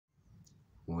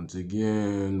Once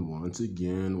again,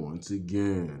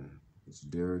 it's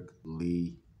Derek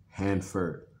Lee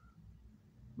Hanford,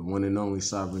 the one and only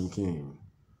Sovereign King.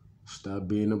 Stop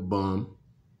being a bum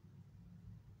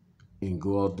and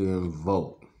go out there and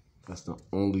vote. That's the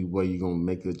only way you're going to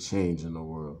make a change in the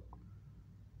world.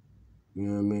 You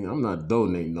know what I mean? I'm not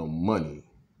donating no money.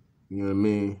 You know what I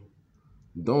mean?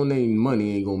 Donating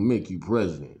money ain't going to make you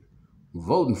president.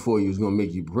 Voting for you is going to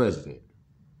make you president.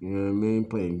 You know what I mean?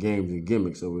 Playing games and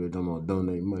gimmicks over there talking about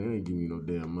donating money. I ain't giving you no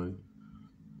damn money.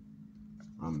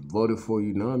 I'm voted for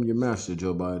you. Now I'm your master,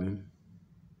 Joe Biden.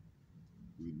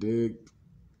 You dig?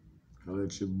 Holla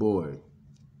at your boy.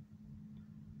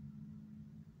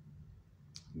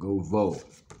 Go vote.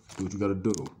 Do what you gotta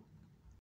do.